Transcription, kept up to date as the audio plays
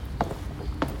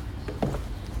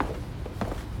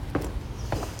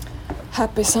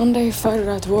Happy Sunday,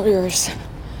 Fighter Out Warriors.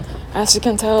 As you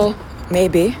can tell,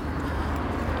 maybe,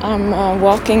 I'm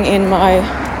walking in my,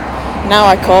 now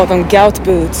I call them gout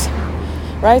boots.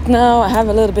 Right now I have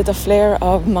a little bit of flare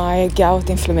of my gout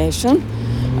inflammation,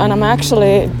 and I'm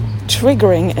actually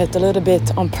triggering it a little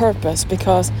bit on purpose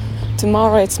because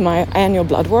tomorrow it's my annual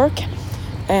blood work,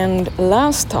 and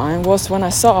last time was when I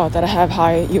saw that I have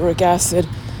high uric acid,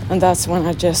 and that's when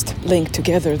I just linked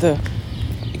together the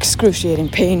excruciating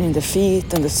pain in the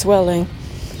feet and the swelling.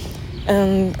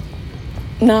 And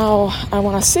now I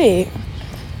want to see,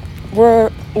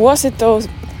 was it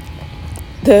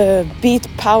the beet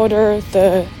powder,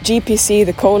 the GPC,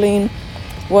 the choline,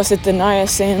 was it the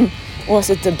niacin, was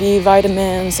it the B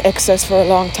vitamins, excess for a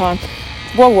long time,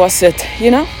 what was it,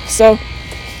 so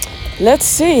let's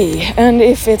see. And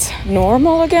if it's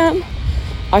normal again,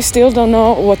 I still don't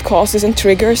know what causes and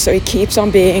triggers, so it keeps on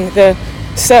being the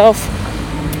self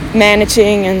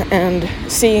managing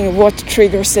and seeing what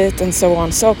triggers it and so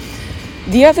on. So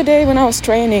the other day when I was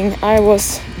training, I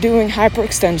was doing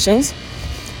hyperextensions,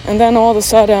 and then all of a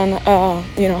sudden,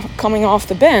 coming off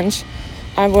the bench,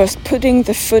 I was putting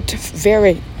the foot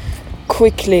very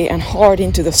quickly and hard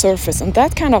into the surface, and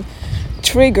that kind of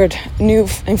triggered new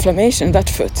inflammation in that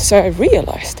foot. So I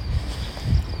realized,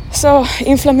 so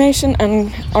inflammation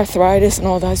and arthritis and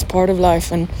all that is part of life,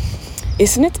 and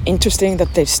isn't it interesting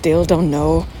that they still don't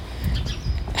know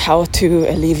how to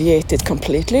alleviate it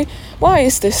completely? Why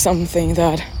is this something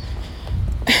that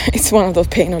it's one of those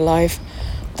pain of life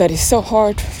that is so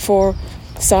hard for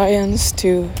science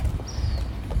to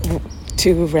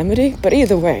remedy? But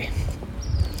either way,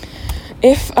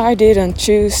 if I didn't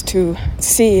choose to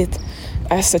see it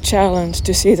as a challenge,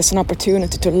 to see it as an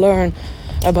opportunity to learn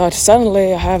about,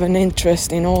 suddenly I have an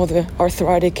interest in all the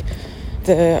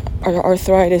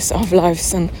arthritis of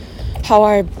lives, and how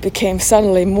I became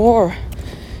suddenly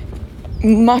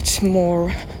much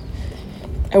more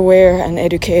aware and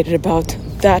educated about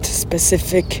that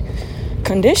specific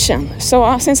condition.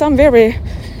 So since I'm very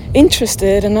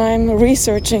interested and I'm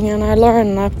researching and I learn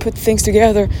and I put things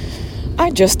together,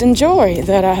 I just enjoy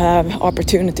that I have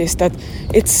opportunities, that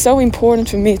it's so important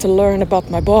for me to learn about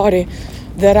my body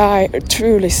that I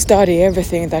truly study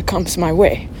everything that comes my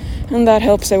way. And that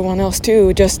helps everyone else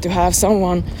too, just to have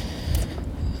someone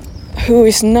who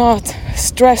is not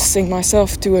stressing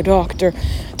myself to a doctor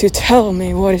to tell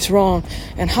me what is wrong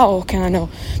and how can I know.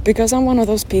 Because I'm one of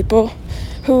those people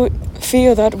who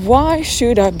feel that why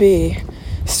should I be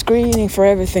screening for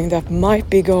everything that might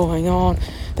be going on,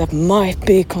 that might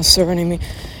be concerning me.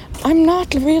 I'm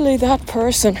not really that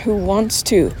person who wants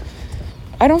to.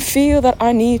 I don't feel that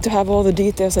I need to have all the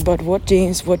details about what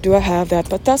genes, what do I have that,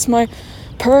 but that's my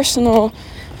personal,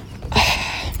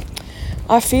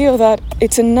 I feel that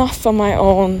it's enough for my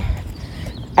own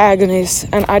agonies,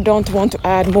 and I don't want to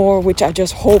add more, which I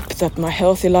just hope that my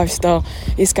healthy lifestyle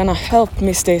is gonna help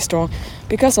me stay strong.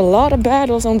 Because a lot of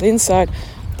battles on the inside,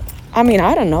 I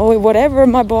don't know, whatever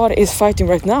my body is fighting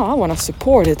right now, I want to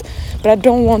support it, but I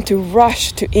don't want to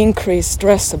rush to increase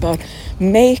stress about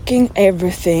making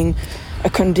everything a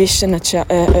condition,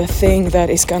 a thing that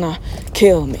is gonna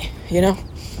kill me,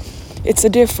 It's a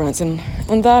difference, and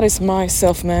that is my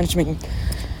self-management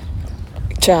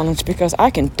challenge, because I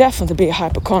can definitely be a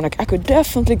hypochondriac. I could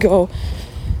definitely go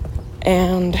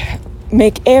and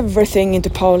make everything into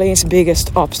Pauline's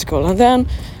biggest obstacle, and then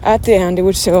at the end it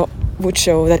would show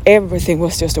that everything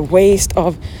was just a waste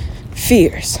of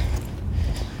fears.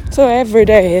 So every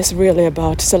day is really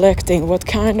about selecting what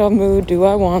kind of mood do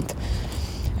I want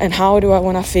and how do I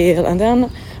want to feel, and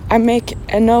then I make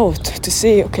a note to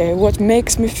see, okay, what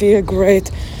makes me feel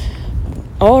great.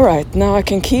 All right, now I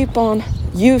can keep on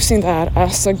using that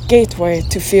as a gateway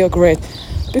to feel great,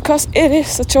 because it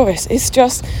is a choice. It's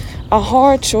just a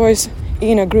hard choice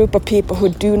in a group of people who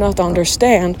do not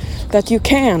understand that you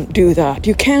can do that.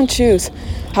 You can choose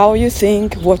how you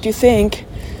think, what you think.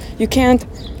 You can't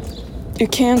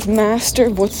master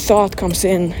what thought comes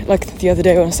in. Like the other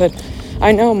day when I said,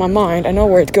 I know my mind, I know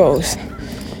where it goes.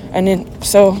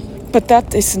 But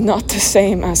that is not the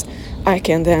same as I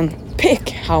can then pick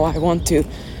how I want to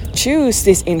choose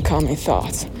these incoming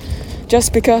thoughts.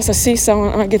 Just because I see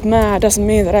someone and I get mad doesn't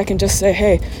mean that I can just say,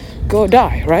 hey, go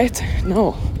die, right?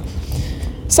 No.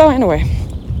 So anyway,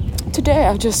 today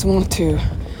I just want to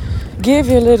give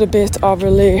you a little bit of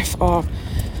relief of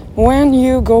when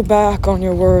you go back on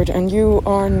your word and you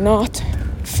are not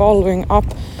following up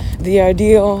the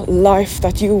ideal life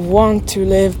that you want to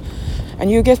live, and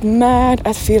you get mad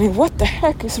at feeling, what the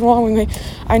heck is wrong with me?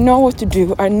 I know what to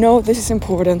do. I know this is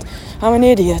important. I'm an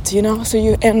idiot, so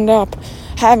you end up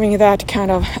having that kind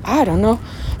of, I don't know,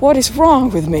 what is wrong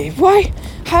with me? Why?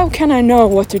 How can I know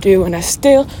what to do and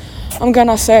I'm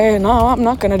gonna say, no, I'm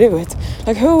not gonna do it.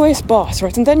 Like, who is boss,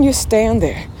 right? And then you stand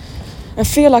there and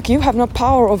feel like you have no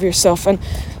power over yourself. And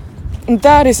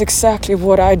that is exactly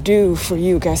what I do for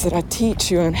you guys, that I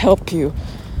teach you and help you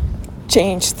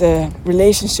change the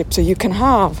relationship so you can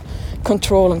have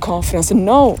control and confidence and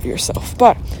know yourself.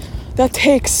 But that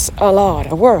takes a lot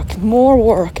of work, more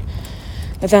work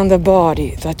than the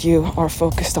body that you are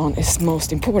focused on is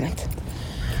most important.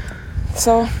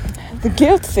 So the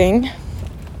guilt thing,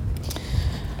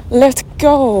 let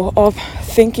go of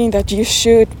thinking that you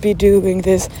should be doing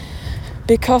this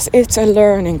because it's a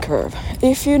learning curve.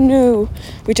 If you knew,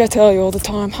 which I tell you all the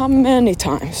time, how many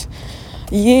times,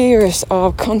 years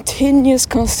of continuous,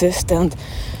 consistent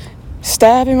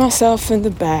stabbing myself in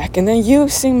the back and then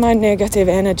using my negative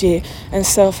energy and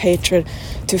self-hatred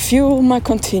to fuel my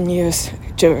continuous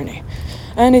journey.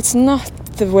 And it's not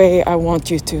the way I want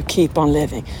you to keep on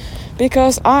living,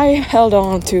 because I held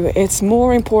on to it's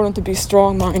more important to be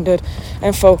strong-minded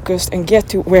and focused and get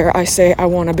to where I say I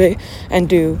want to be and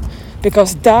do,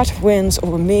 because that wins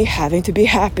over me having to be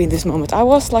happy in this moment. I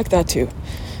was like that too,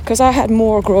 because I had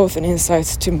more growth and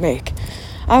insights to make.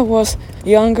 I was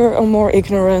younger and more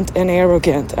ignorant and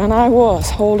arrogant, and I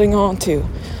was holding on to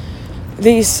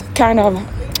these kind of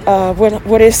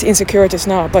what is insecurities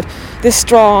now, but this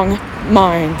strong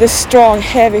mind, this strong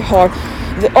heavy heart,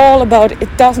 all about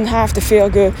it doesn't have to feel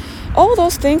good, all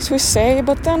those things we say.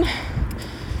 But then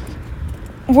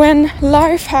when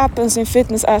life happens in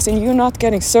fitness, as in you're not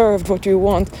getting served what you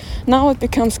want, now it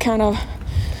becomes kind of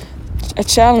a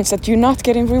challenge that you're not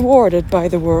getting rewarded by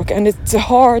the work, and it's a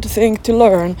hard thing to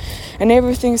learn, and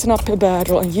everything's an uphill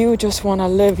battle, and you just want to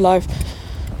live life.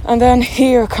 And then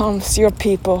here comes your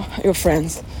people, your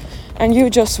friends, and you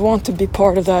just want to be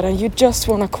part of that, and you just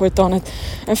want to quit on it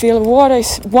and feel,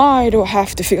 why do I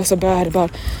have to feel so bad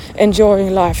about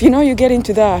enjoying life? You know, you get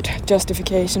into that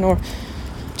justification, or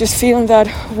just feeling that,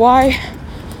 why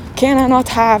can I not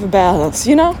have a balance,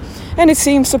 you know? And it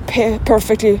seems so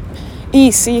perfectly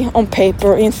easy on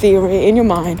paper, in theory, in your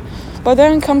mind, but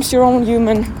then comes your own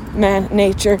human man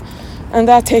nature, and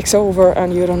that takes over,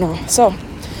 and you don't know. So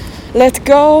let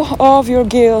go of your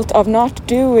guilt of not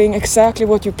doing exactly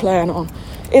what you plan on.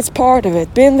 It's part of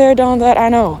it. Been there, done that, I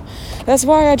know. That's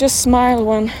why I just smile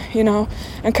when, you know,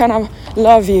 and kind of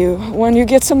love you when you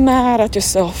get so mad at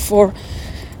yourself for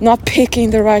not picking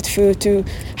the right food, to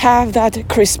have that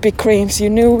Krispy Kremes you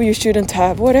knew you shouldn't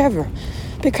have, whatever.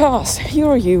 Because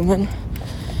you're human,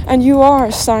 and you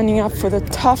are signing up for the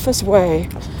toughest way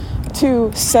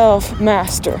to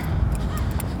self-master.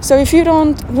 So if you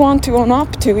don't want to own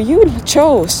up to, you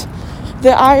chose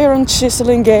the iron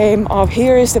chiseling game of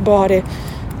here is the body,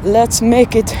 let's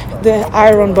make it the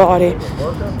iron body.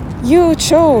 You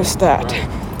chose that.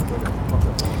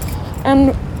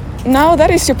 And now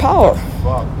that is your power.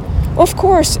 Of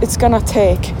course it's gonna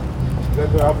take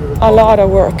a lot of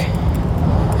work.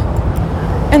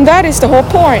 And that is the whole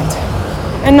point.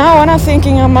 And now when I'm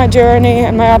thinking on my journey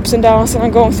and my ups and downs, and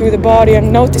I'm going through the body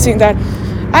and noticing that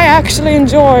I actually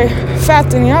enjoy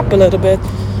fattening up a little bit,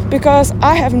 because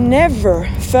I have never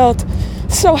felt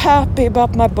so happy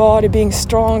about my body being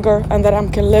stronger and that I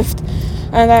can lift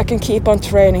and I can keep on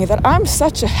training, that I'm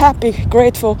such a happy,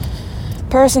 grateful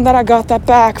person that I got that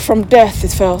back from death,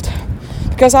 it felt.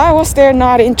 Because I was there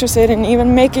not interested in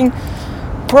even making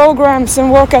programs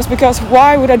and workouts, because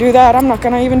why would I do that? I'm not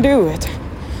gonna even do it.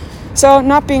 So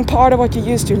not being part of what you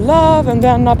used to love, and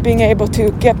then not being able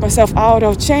to get myself out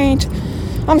of change,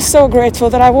 I'm so grateful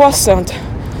that I wasn't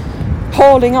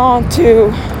holding on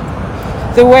to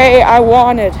the way I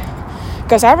wanted.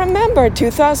 Because I remember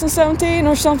 2017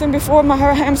 or something, before my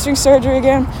hamstring surgery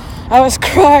again, I was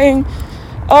crying.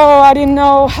 Oh, I didn't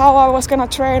know how I was gonna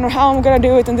train or how I'm gonna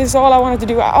do it, and this is all I wanted to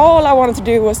do. All I wanted to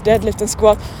do was deadlift and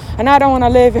squat, and I don't want to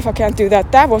live if I can't do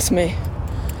that. That was me.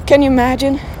 Can you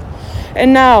imagine?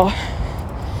 And now,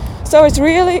 so it's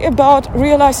really about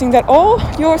realizing that all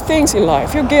your things in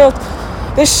life, your guilt,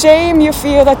 the shame you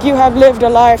feel that you have lived a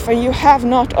life and you have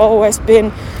not always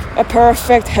been a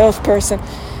perfect health person,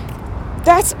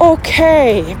 that's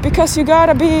okay, because you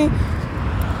gotta be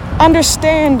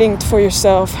understanding for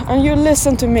yourself, and you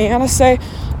listen to me and I say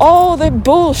all the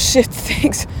bullshit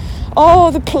things,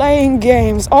 all the playing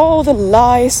games, all the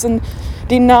lies and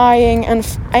denying and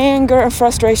anger and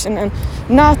frustration, and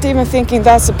not even thinking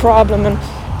that's a problem. And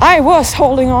I was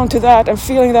holding on to that and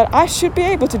feeling that I should be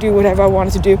able to do whatever I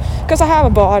wanted to do because I have a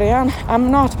body and I'm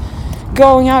not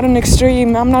going out an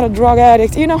extreme, I'm not a drug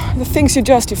addict, you know, the things you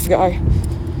justify.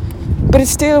 But it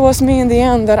still was me in the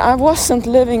end, that I wasn't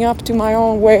living up to my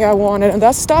own way I wanted, and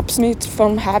that stops me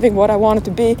from having what I wanted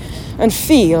to be and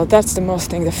feel. That's the most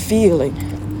thing, the feeling.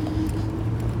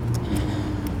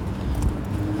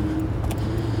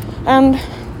 And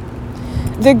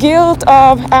the guilt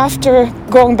of after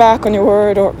going back on your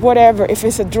word or whatever, if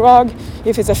it's a drug,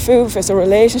 if it's a food, if it's a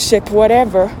relationship,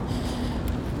 whatever,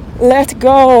 let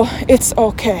go. It's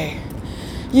okay.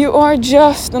 You are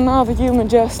just another human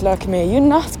just like me. You're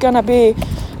not gonna be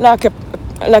like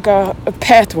a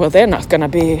pet. Well, they're not gonna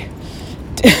be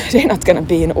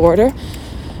in order.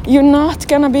 You're not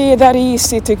gonna be that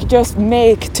easy to just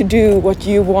make to do what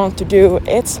you want to do.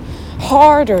 It's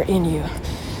harder in you.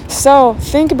 So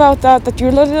think about that you're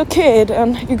a little kid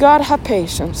and you gotta have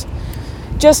patience.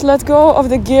 Just let go of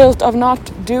the guilt of not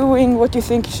doing what you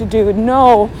think you should do.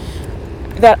 Know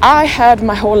that I had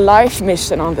my whole life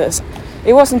mission on this.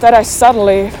 It wasn't that I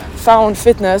suddenly found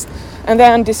fitness and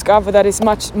then discovered that it's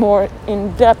much more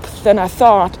in depth than I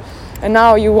thought. And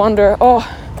now you wonder, oh,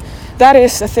 that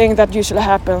is a thing that usually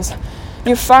happens.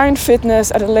 You find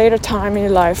fitness at a later time in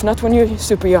your life, not when you're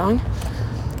super young.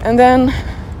 And then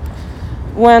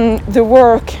when the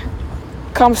work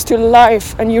comes to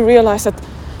life and you realize that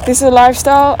this is a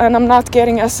lifestyle and I'm not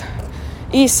getting as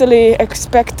easily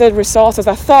expected results as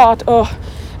I thought,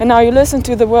 and now you listen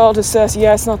to the world that says,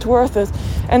 yeah, it's not worth it.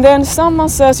 And then someone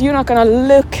says, you're not going to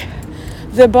look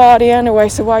the body anyway,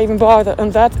 so why even bother?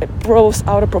 And that grows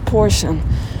out of proportion.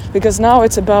 Because now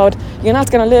it's about, you're not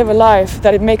going to live a life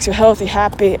that it makes you healthy,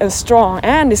 happy, and strong.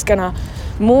 And it's going to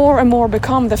more and more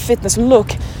become the fitness look.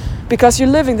 Because you're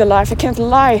living the life, you can't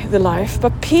lie the life.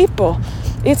 But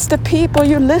it's the people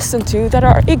you listen to that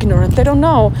are ignorant. They don't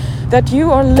know that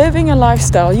you are living a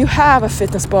lifestyle. You have a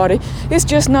fitness body. It's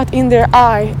just not in their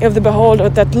eye of the beholder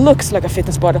that looks like a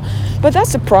fitness body. But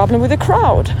that's the problem with the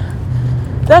crowd.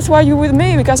 That's why you're with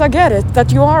me, because I get it,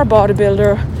 that you are a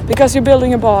bodybuilder, because you're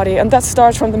building a body. And that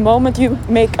starts from the moment you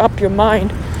make up your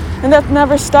mind. And that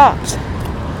never stops.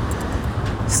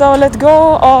 So let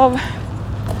go of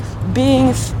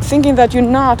thinking that you're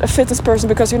not a fitness person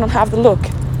because you don't have the look.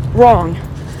 Wrong.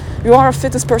 You are a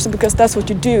fitness person because that's what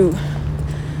you do.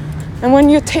 And when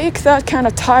you take that kind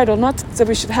of title, not that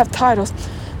we should have titles,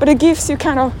 but it gives you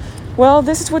kind of, well,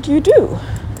 this is what you do.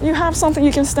 You have something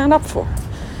you can stand up for.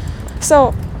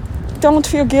 So don't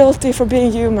feel guilty for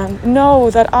being human.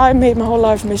 Know that I made my whole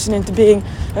life mission into being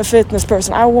a fitness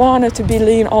person. I wanted to be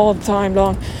lean all the time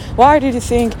long. Why did you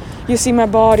think you see my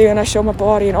body and I show my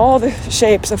body in all the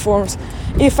shapes and forms?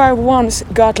 If I once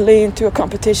got lean to a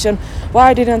competition,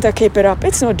 why didn't I keep it up?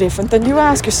 It's no different than you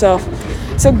ask yourself.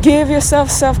 So give yourself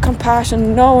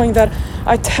self-compassion, knowing that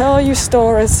I tell you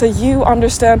stories so you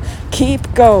understand.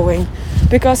 Keep going.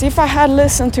 Because if I had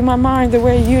listened to my mind the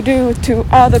way you do to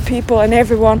other people and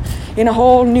everyone in a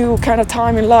whole new kind of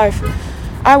time in life,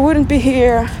 I wouldn't be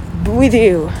here with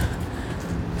you.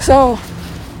 So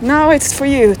now it's for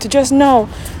you to just know,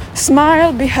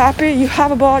 smile, be happy. You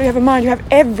have a body, you have a mind, you have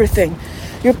everything.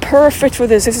 You're perfect for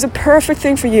this. This is a perfect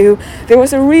thing for you. There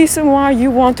was a reason why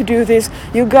you want to do this.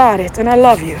 You got it, and I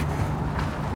love you.